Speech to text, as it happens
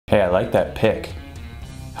Hey, I like that pick.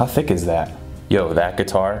 How thick is that? Yo, that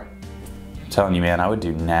guitar? I'm telling you, man, I would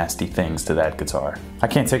do nasty things to that guitar. I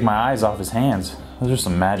can't take my eyes off his hands. Those are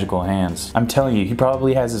some magical hands. I'm telling you, he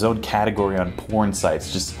probably has his own category on porn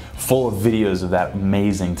sites just full of videos of that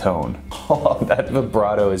amazing tone. Oh, that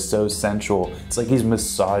vibrato is so sensual. It's like he's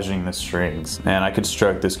massaging the strings. Man, I could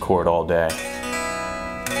stroke this chord all day.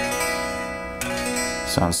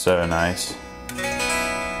 Sounds so nice.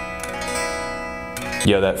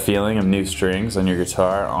 Yo, that feeling of new strings on your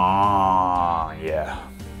guitar, oh yeah.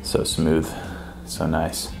 So smooth, so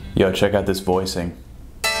nice. Yo, check out this voicing.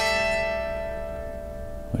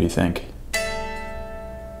 What do you think?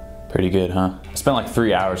 Pretty good, huh? I spent like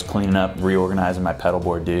 3 hours cleaning up, reorganizing my pedal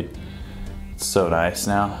board, dude. It's so nice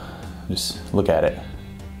now. Just look at it.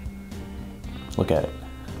 Look at it.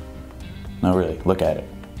 No, really, look at it.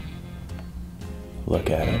 Look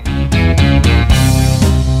at it.